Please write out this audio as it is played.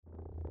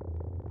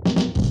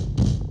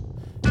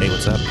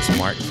What's up? It's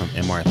Mark from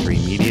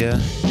MR3 Media,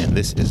 and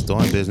this is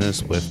Doing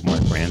Business with Mark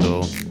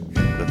Randall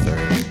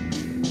III.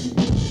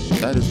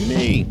 That is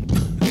me.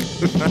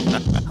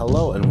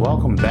 Hello and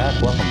welcome back.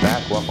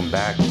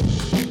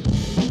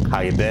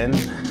 How you been?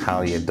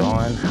 How you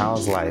doing?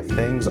 How's life?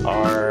 Things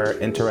are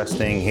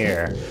interesting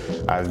here.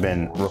 I've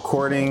been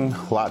recording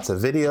lots of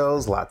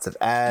videos, lots of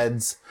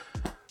ads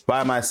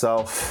by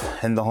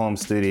myself in the home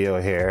studio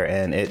here,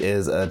 and it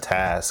is a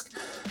task.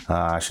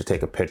 I should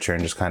take a picture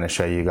and just kind of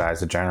show you guys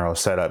the general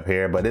setup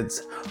here, but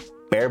it's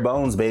bare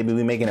bones, baby.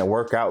 We making it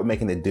work out. We're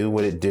making it do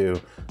what it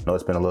do. I know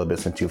it's been a little bit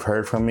since you've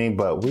heard from me,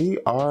 but we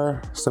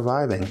are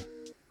surviving.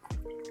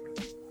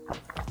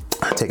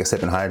 Take a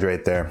sip and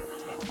hydrate there.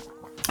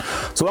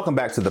 So welcome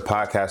back to the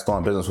podcast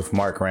Doing Business with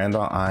Mark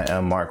Randall. I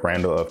am Mark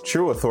Randall of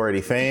True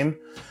Authority fame,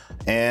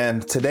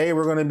 and today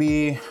we're going to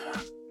be,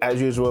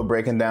 as usual,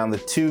 breaking down the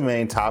two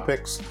main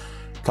topics.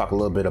 Talk a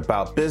little bit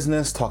about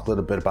business, talk a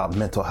little bit about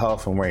mental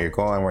health and where you're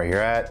going, where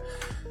you're at.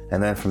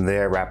 And then from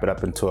there, wrap it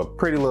up into a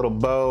pretty little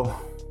bow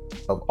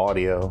of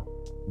audio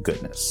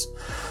goodness.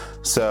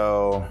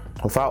 So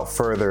without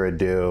further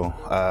ado,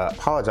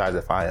 apologize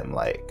if I am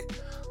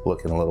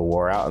looking a little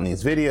wore out in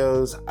these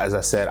videos. As I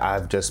said,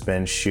 I've just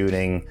been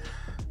shooting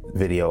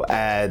video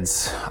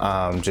ads,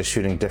 just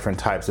shooting different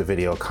types of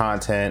video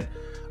content.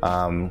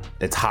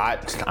 It's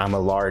hot. I'm a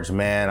large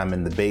man. I'm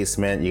in the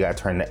basement. You got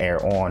to turn the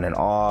air on and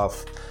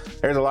off.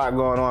 There's a lot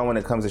going on when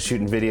it comes to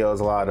shooting videos,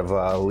 a lot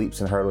of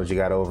leaps and hurdles you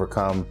got to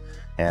overcome.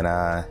 And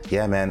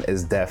yeah, man,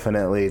 it's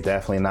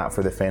definitely not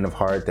for the faint of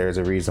heart. There's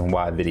a reason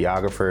why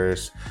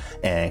videographers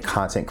and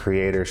content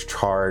creators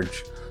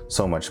charge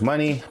so much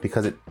money,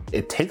 because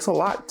it takes a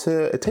lot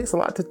to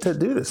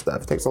do this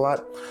stuff. It takes a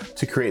lot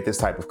to create this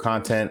type of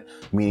content,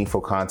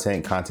 meaningful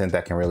content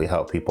that can really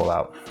help people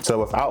out. So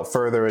without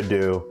further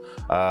ado,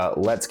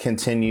 let's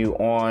continue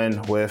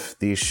on with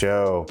the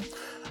show.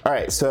 All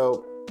right,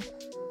 so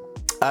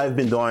I've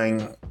been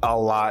doing a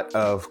lot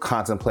of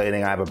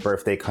contemplating. I have a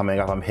birthday coming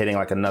up. I'm hitting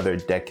another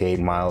decade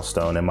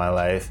milestone in my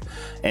life.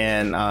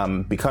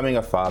 And becoming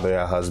a father,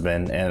 a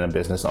husband, and a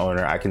business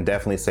owner, I can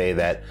definitely say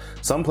that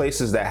some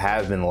places that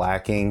have been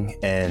lacking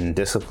in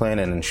discipline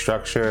and in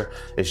structure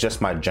is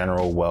just my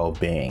general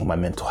well-being, my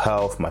mental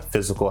health, my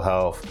physical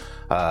health.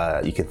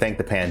 You can thank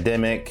the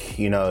pandemic,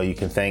 you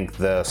can thank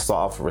the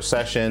soft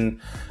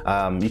recession.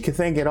 You can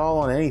thank it all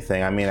on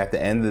anything. I mean, at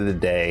the end of the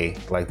day,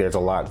 there's a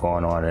lot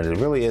going on, and it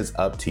really is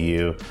up to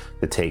you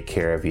to take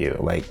care of you.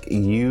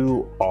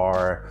 You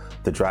are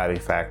the driving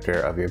factor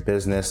of your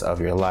business,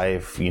 of your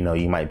life. You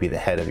might be the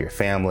head of your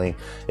family.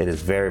 It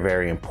is very,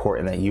 very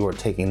important that you are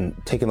taking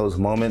those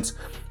moments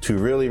to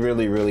really,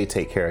 really, really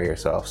take care of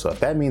yourself. So if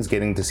that means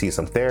getting to see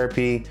some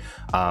therapy,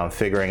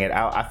 figuring it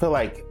out, I feel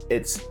like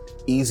it's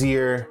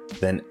easier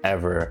than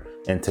ever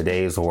in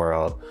today's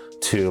world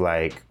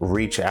to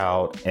reach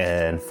out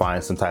and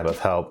find some type of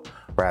help.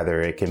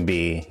 Rather it can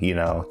be,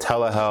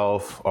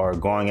 telehealth or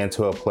going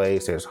into a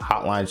place. There's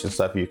hotlines and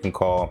stuff you can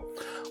call.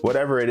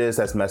 Whatever it is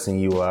that's messing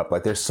you up,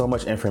 there's so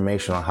much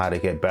information on how to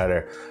get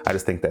better. I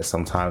just think that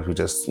sometimes we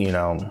just,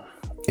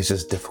 it's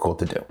just difficult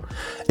to do.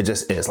 It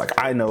just is.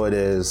 I know it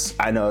is.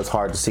 I know it's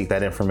hard to seek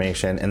that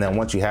information. And then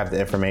once you have the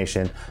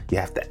information, you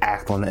have to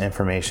act on the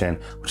information,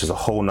 which is a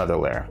whole nother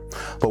layer.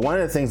 But one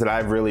of the things that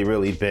I've really,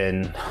 really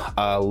been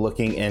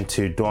looking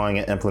into doing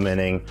and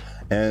implementing,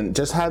 and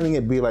just having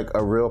it be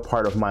a real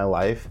part of my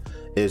life,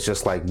 is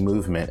just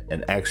movement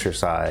and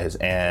exercise.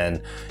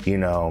 And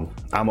I'm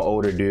an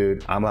older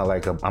dude. I'm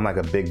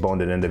a big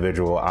boned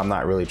individual. I'm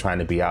not really trying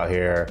to be out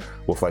here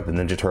with the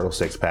Ninja Turtle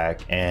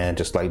 6-pack and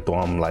just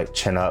doing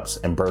chin ups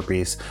and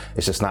burpees.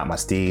 It's just not my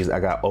steez. I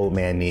got old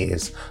man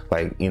knees.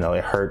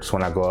 It hurts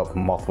when I go up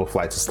multiple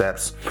flights of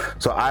steps.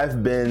 So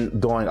I've been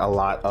doing a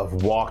lot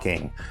of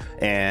walking,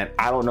 and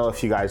I don't know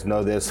if you guys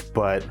know this,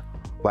 but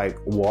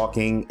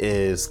walking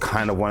is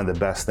kind of one of the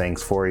best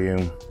things for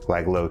you,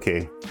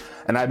 low-key.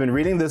 And I've been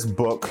reading this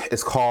book.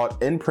 It's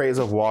called In Praise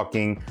of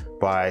Walking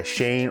by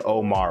Shane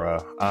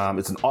O'Mara.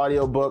 It's an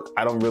audio book.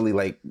 I don't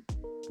really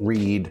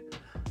read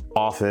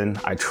often.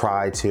 I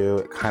try to.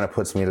 It kind of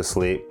puts me to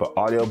sleep, but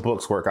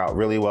audiobooks work out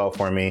really well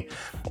for me.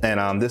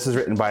 And this is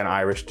written by an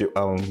Irish,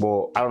 I'm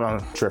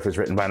not sure if it's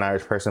written by an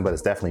Irish person, but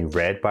it's definitely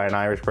read by an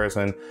Irish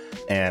person.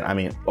 And I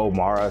mean,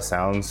 O'Mara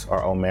sounds,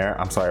 or Omer,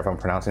 I'm sorry if I'm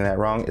pronouncing that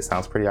wrong. It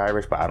sounds pretty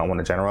Irish, but I don't want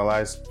to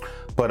generalize.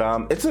 But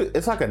it's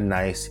a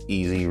nice,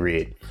 easy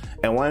read.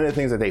 And one of the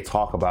things that they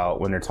talk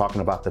about when they're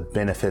talking about the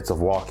benefits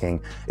of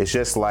walking is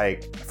just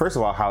first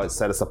of all, how it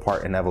set us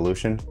apart in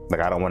evolution.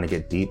 I don't want to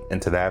get deep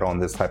into that on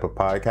this type of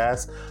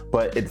podcast,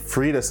 but it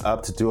freed us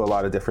up to do a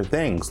lot of different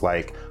things,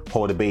 like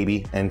hold a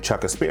baby and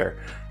chuck a spear.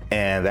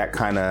 And that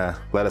kind of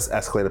let us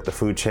escalate up the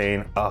food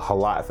chain a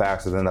lot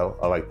faster than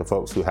the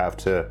folks who have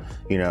to,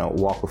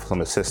 walk with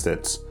some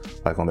assistance,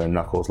 on their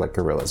knuckles, like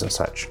gorillas and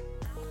such.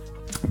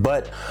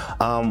 But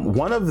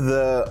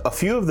a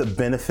few of the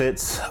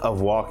benefits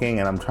of walking,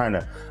 and I'm trying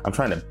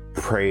to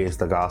praise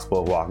the gospel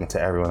of walking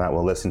to everyone that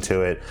will listen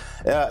to it.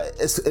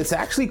 It's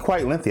actually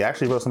quite lengthy. I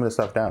actually wrote some of this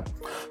stuff down.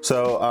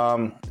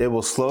 So it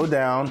will slow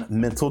down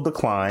mental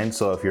decline.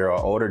 So if you're an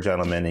older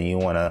gentleman and you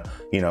want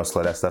to,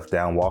 slow that stuff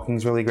down, walking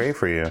is really great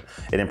for you.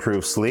 It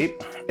improves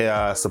sleep,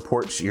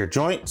 supports your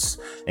joints,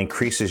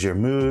 increases your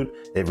mood,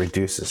 it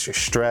reduces your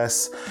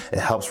stress, it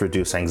helps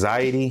reduce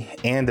anxiety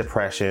and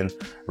depression.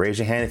 Raise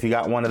your hand if you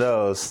got one of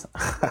those.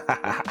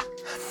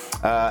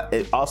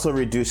 It also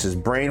reduces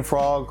brain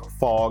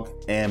fog,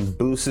 and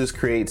boosts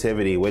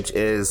creativity, which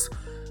is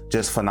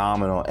just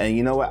phenomenal. And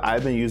you know what?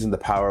 I've been using the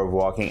power of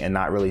walking and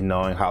not really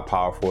knowing how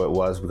powerful it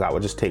was, because I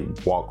would just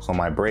take walks on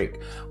my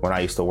break when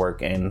I used to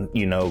work in,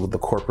 the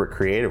corporate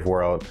creative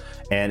world.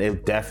 And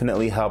it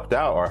definitely helped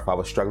out. Or if I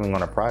was struggling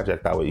on a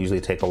project, I would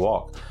usually take a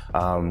walk.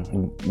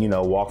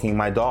 Walking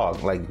my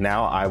dog. Like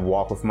now I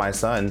walk with my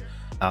son.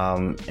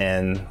 And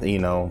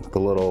the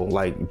little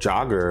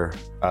jogger,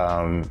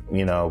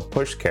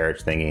 push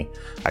carriage thingy.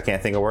 I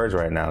can't think of words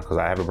right now because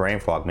I have a brain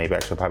fog. Maybe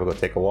I should probably go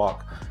take a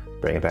walk,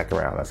 bring it back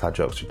around. That's how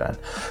jokes are done.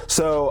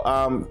 So,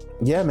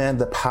 man,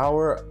 the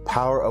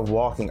power of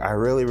walking. I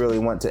really, really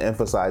want to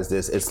emphasize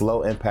this. It's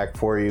low impact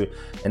for you,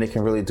 and it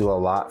can really do a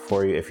lot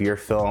for you if you're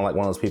feeling like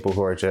one of those people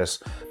who are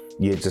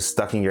you're just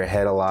stuck in your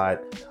head a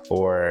lot,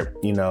 or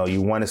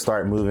you want to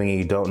start moving and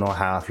you don't know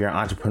how. If you're an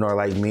entrepreneur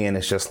like me and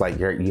it's just like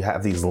you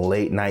have these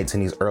late nights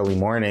and these early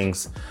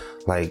mornings,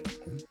 like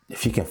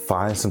if you can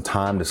find some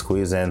time to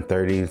squeeze in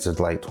 30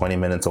 to 20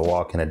 minutes of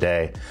walk in a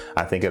day,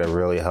 I think it'll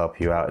really help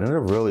you out and it'll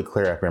really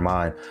clear up your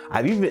mind.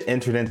 I've even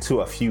entered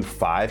into a few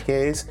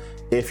 5Ks.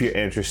 If you're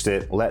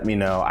interested, let me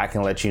know. I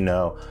can let you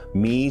know.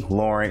 Me,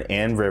 Lauren,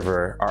 and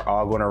River are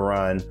all going to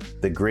run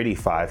the Gritty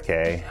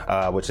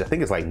 5K, which I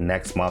think is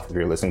next month. If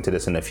you're listening to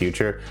this in the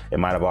future, it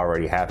might have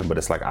already happened, but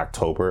it's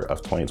October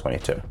of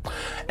 2022.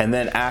 And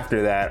then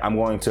after that,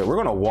 we're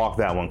going to walk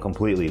that one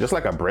completely, just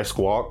like a brisk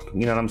walk.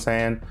 You know what I'm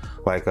saying?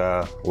 Like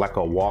a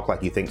walk,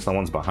 like you think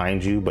someone's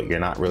behind you, but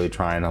you're not really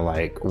trying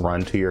to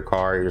run to your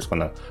car. You're just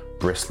going to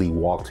briskly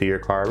walk to your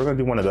car. We're gonna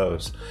do one of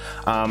those.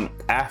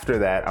 After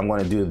that, I'm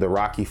gonna do the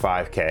Rocky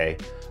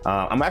 5K.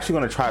 I'm actually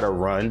gonna try to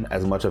run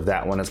as much of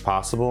that one as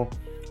possible,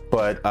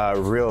 but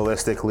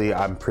realistically,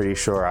 I'm pretty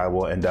sure I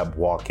will end up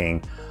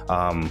walking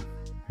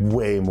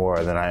way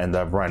more than I end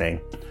up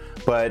running.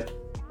 But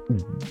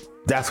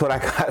that's what I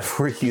got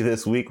for you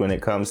this week when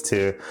it comes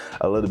to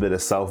a little bit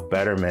of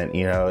self-betterment,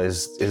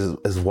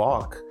 is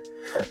walk.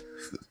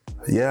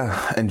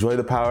 Yeah, enjoy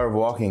the power of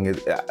walking.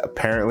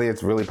 Apparently,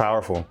 it's really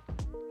powerful.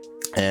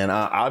 And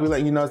I'll be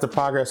letting you know as the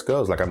progress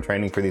goes. I'm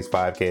training for these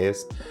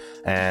 5Ks,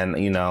 and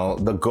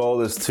the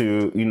goal is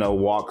to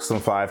walk some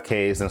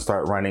 5Ks and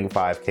start running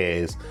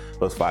 5Ks.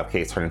 Those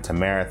 5Ks turn into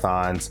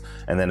marathons,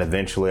 and then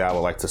eventually I would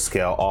like to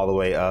scale all the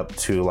way up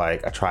to a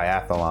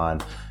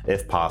triathlon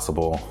if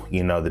possible.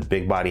 The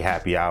Big Body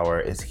Happy Hour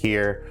is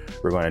here.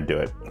 We're going to do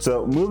it.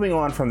 So moving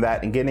on from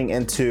that and getting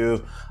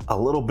into a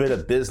little bit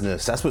of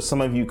business. That's what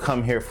some of you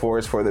come here for,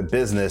 is for the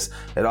business.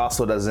 It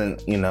also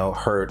doesn't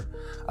hurt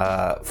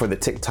for the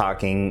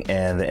TikToking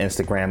and the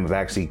Instagram of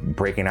actually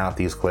breaking out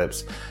these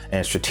clips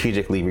and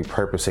strategically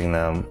repurposing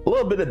them. A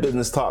little bit of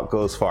business talk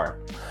goes far.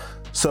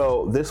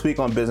 So this week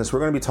on business, we're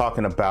going to be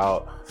talking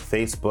about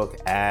Facebook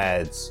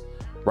ads,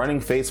 running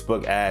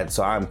Facebook ads.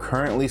 So I'm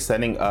currently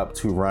setting up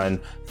to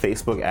run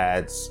Facebook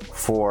ads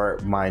for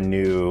my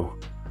new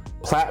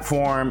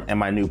platform and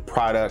my new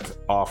product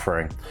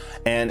offering.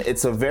 And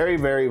it's a very,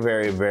 very,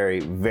 very, very,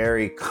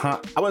 very, I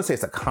wouldn't say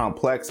it's a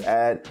complex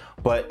ad,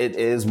 but it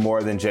is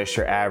more than just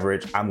your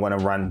average. I'm going to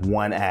run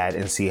one ad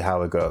and see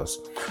how it goes.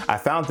 I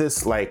found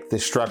this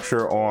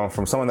structure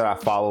from someone that I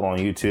followed on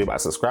YouTube. I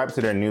subscribed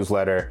to their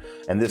newsletter,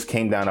 and this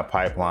came down a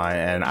pipeline,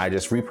 and I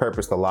just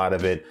repurposed a lot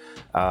of it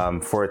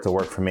for it to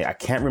work for me. I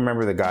can't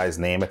remember the guy's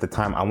name at the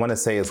time. I want to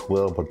say it's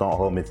Will, but don't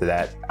hold me to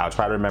that. I'll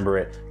try to remember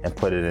it and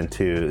put it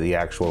into the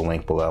actual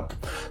link below.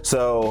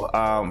 So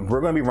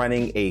we're going to be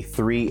running a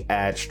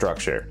 3-ad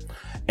structure.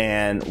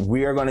 And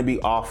we are going to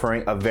be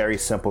offering a very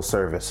simple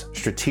service: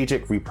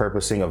 strategic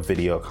repurposing of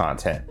video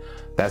content.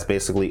 That's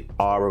basically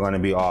all we're going to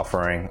be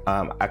offering.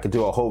 I could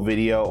do a whole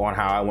video on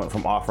how I went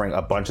from offering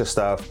a bunch of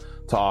stuff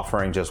to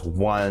offering just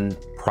one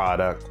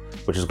product,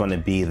 which is going to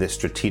be the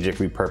strategic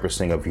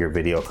repurposing of your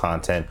video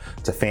content.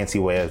 It's a fancy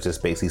way of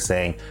just basically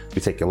saying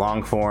you take your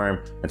long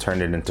form and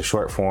turn it into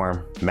short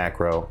form,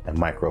 macro, and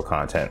micro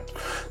content.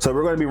 So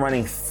we're going to be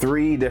running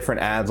 3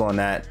 different ads on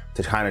that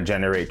to kind of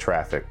generate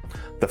traffic.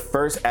 The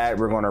first ad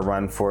we're going to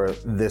run for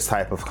this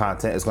type of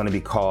content is going to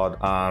be called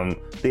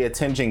the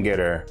Attention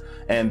Getter.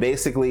 And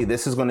basically,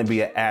 this is going to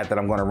be an ad that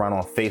I'm going to run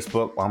on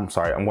Facebook. I'm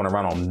going to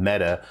run on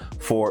Meta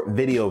for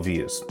video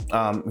views.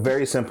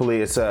 Very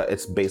simply,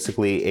 it's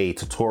basically a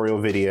tutorial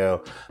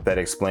video that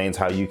explains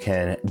how you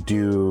can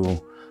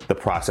do the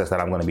process that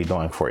I'm going to be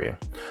doing for you.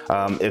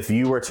 If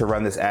you were to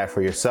run this ad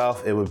for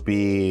yourself, it would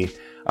be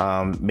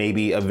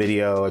maybe a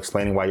video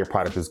explaining why your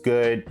product is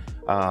good,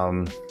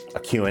 a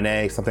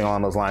Q&A, something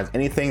along those lines,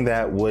 anything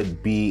that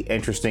would be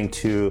interesting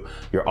to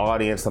your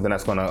audience, something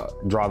that's going to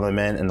draw them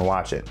in and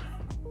watch it.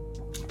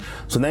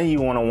 So then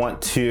you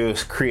want to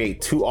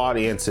create 2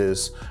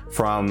 audiences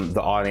from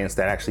the audience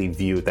that actually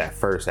viewed that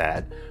first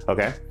ad,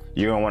 okay?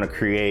 You're gonna wanna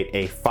create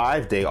a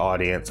 5-day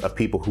audience of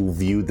people who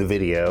viewed the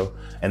video,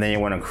 and then you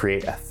wanna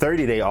create a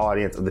 30-day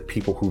audience of the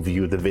people who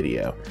viewed the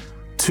video.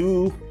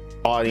 2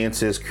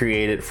 audiences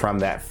created from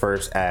that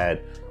first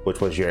ad, which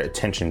was your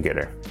attention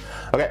getter.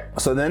 Okay,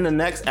 so then the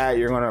next ad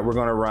we're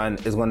gonna run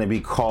is gonna be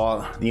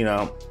called,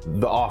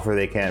 the offer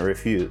they can't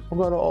refuse.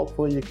 We'll go to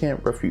offer you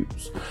can't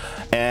refuse.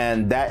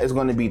 And that is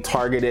gonna be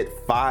targeted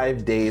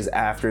 5 days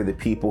after the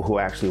people who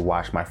actually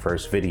watched my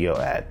first video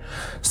ad.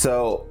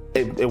 So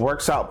it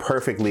works out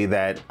perfectly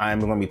that I'm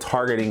going to be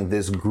targeting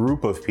this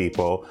group of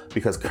people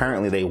because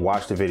currently they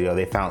watched the video,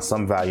 they found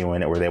some value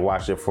in it, where they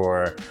watched it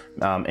for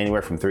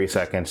anywhere from 3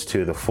 seconds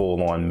to the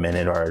full on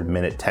minute or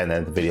minute 10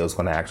 that the video is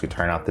going to actually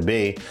turn out to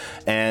be,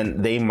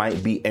 and they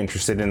might be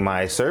interested in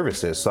my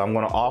services. So I'm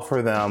going to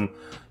offer them,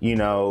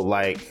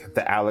 like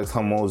the Alex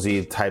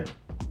Hormozi type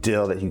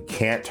deal that you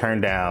can't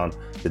turn down,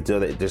 the deal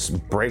that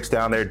just breaks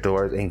down their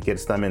doors and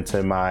gets them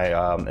into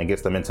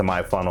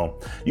my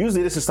funnel.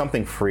 Usually this is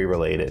something free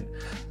related.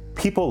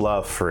 People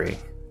love free.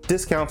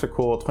 Discounts are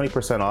cool,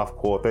 20% off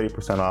cool,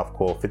 30% off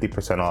cool,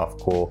 50% off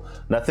cool.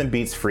 Nothing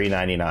beats free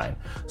 99.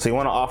 So you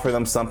want to offer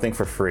them something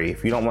for free.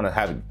 If you don't want to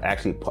have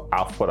actually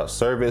output a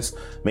service,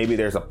 maybe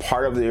there's a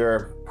part of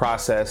your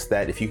process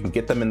that if you can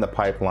get them in the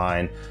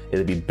pipeline,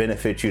 it'll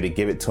benefit you to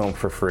give it to them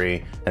for free,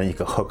 and then you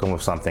can hook them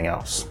with something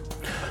else.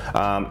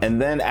 And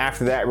then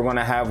after that, we're going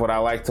to have what I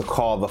like to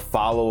call the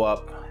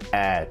follow-up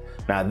ad.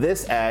 Now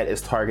this ad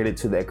is targeted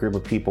to that group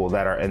of people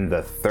that are in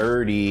the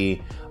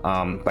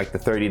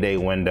 30-day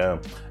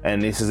window.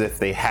 And this is if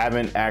they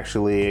haven't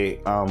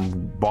actually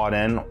bought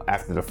in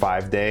after the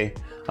 5-day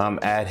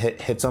ad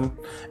hits them.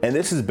 And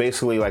this is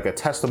basically like a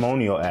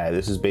testimonial ad.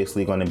 This is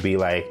basically going to be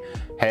like,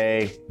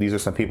 hey, these are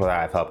some people that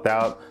I've helped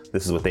out.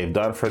 This is what they've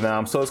done for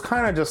them. So it's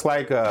kind of just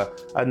like a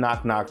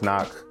knock, knock,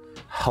 knock.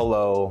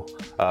 Hello,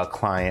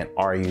 client,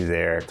 are you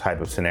there type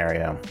of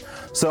scenario.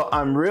 So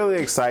I'm really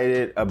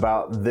excited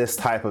about this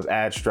type of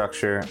ad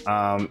structure.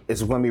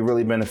 It's going to be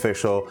really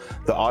beneficial.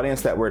 The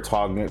audience that we're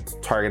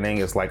targeting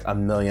is like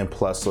 1 million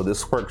plus. So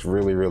this works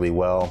really, really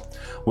well.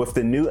 With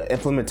the new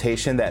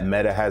implementation that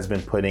Meta has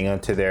been putting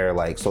into their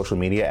like social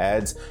media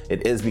ads,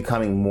 it is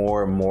becoming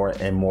more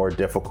and more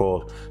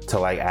difficult to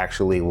like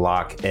actually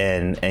lock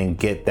in and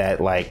get that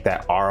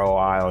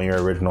ROI on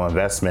your original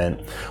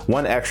investment.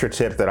 One extra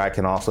tip that I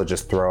can also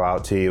just throw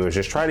out to you is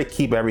just try to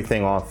keep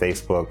everything on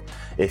Facebook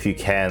if you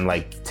can.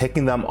 Like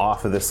taking them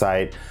off of the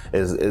site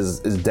is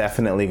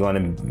definitely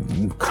going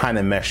to kind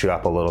of mess you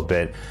up a little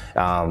bit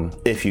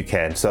if you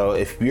can. So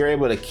if you're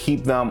able to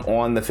keep them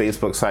on the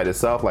Facebook site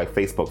itself, like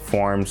Facebook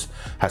Forms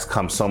has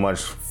come so much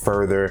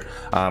further.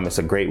 It's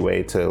a great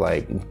way to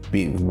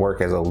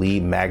work as a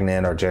lead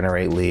magnet or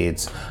generate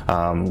leads.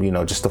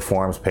 Just the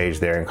forms page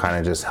there and kind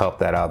of just help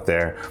that out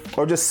there,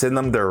 or just send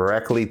them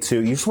directly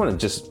to. You just want to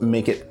just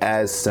make it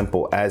as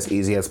simple, as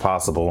easy as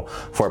possible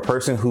for a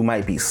person who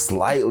might be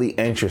slightly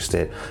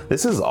interested.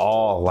 This is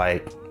all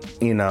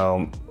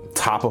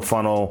top of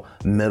funnel,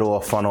 middle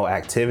of funnel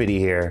activity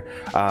here.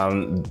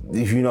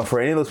 For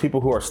any of those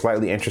people who are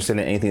slightly interested in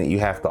anything that you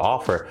have to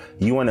offer,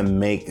 you want to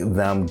make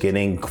them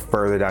getting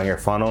further down your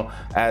funnel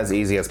as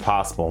easy as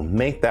possible.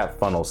 Make that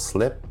funnel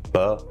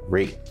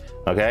slippery.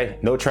 Okay,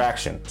 no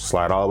traction.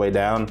 Slide all the way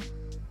down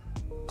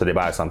till they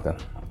buy something.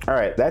 All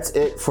right, that's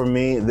it for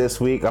me this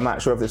week. I'm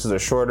not sure if this is a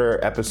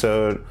shorter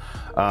episode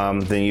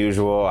than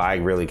usual. I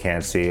really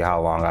can't see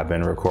how long I've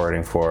been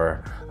recording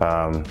for.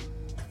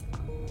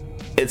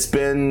 It's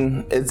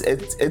been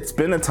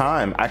a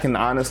time. I can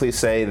honestly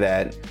say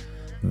that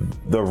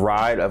the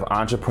ride of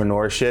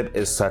entrepreneurship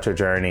is such a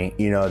journey.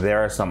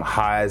 There are some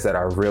highs that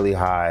are really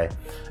high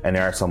and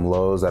there are some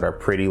lows that are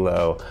pretty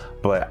low.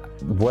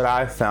 But what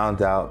I've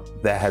found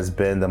out that has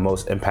been the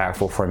most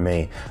impactful for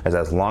me is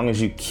as long as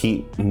you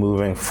keep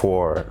moving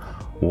forward,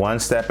 one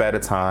step at a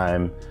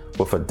time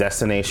with a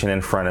destination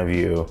in front of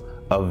you,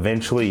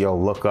 eventually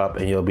you'll look up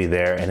and you'll be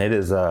there. And it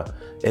is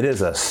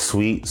a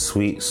sweet,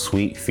 sweet,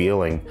 sweet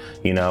feeling.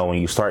 When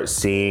you start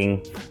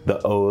seeing the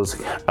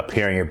O's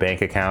appear in your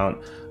bank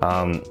account,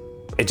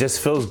 it just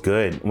feels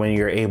good when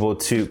you're able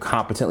to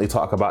competently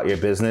talk about your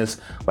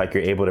business like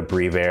you're able to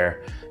breathe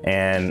air.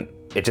 And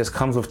it just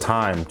comes with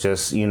time.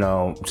 Just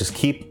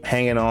keep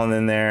hanging on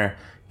in there,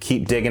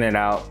 keep digging it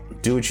out,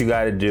 do what you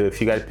got to do.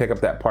 If you got to pick up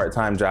that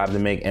part-time job to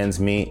make ends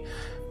meet,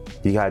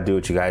 you gotta do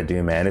what you gotta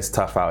do, man. It's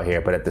tough out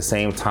here, but at the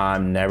same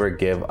time, never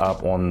give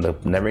up on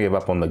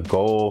the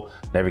goal,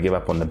 never give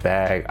up on the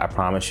bag. I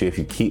promise you, if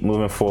you keep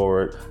moving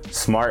forward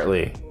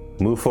smartly,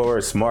 move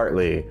forward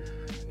smartly.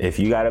 If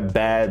you got a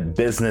bad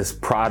business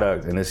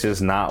product and it's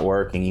just not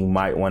working, you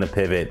might want to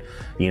pivot.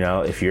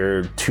 If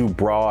you're too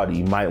broad,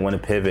 you might want to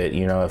pivot.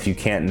 If you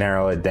can't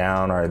narrow it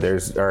down,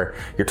 or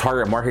your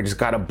target market just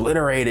got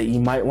obliterated, you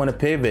might want to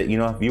pivot.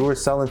 If you were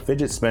selling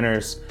fidget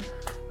spinners,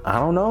 I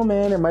don't know,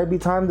 man, it might be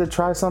time to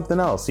try something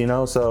else,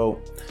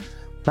 So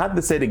not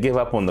to say to give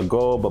up on the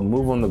goal, but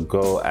move on the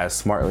goal as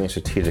smartly and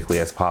strategically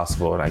as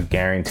possible. And I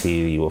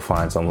guarantee you will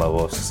find some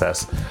level of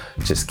success.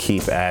 Just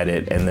keep at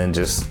it, and then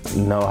just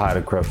know how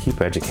to grow.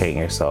 Keep educating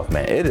yourself,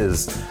 man. It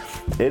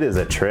is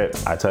a trip.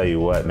 I tell you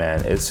what,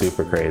 man, it's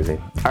super crazy.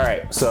 All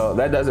right, so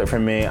that does it for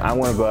me. I'm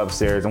gonna go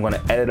upstairs. I'm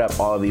gonna edit up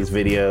all of these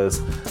videos.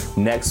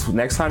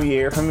 Next time you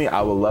hear from me,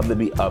 I would love to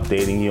be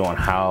updating you on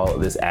how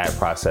this ad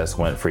process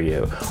went for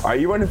you. Are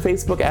you running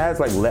Facebook ads?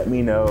 Like, let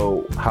me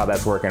know how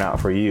that's working out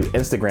for you.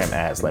 Instagram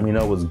ads, let me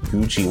know what's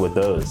Gucci with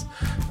those.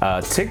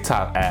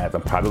 TikTok ads,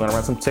 I'm probably gonna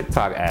run some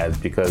TikTok ads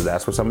because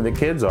that's where some of the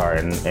kids are,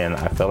 and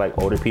I feel like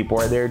older people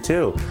are there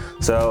too.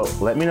 So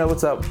let me know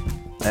what's up,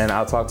 and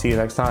I'll talk to you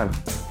next time.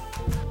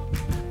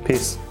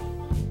 Peace.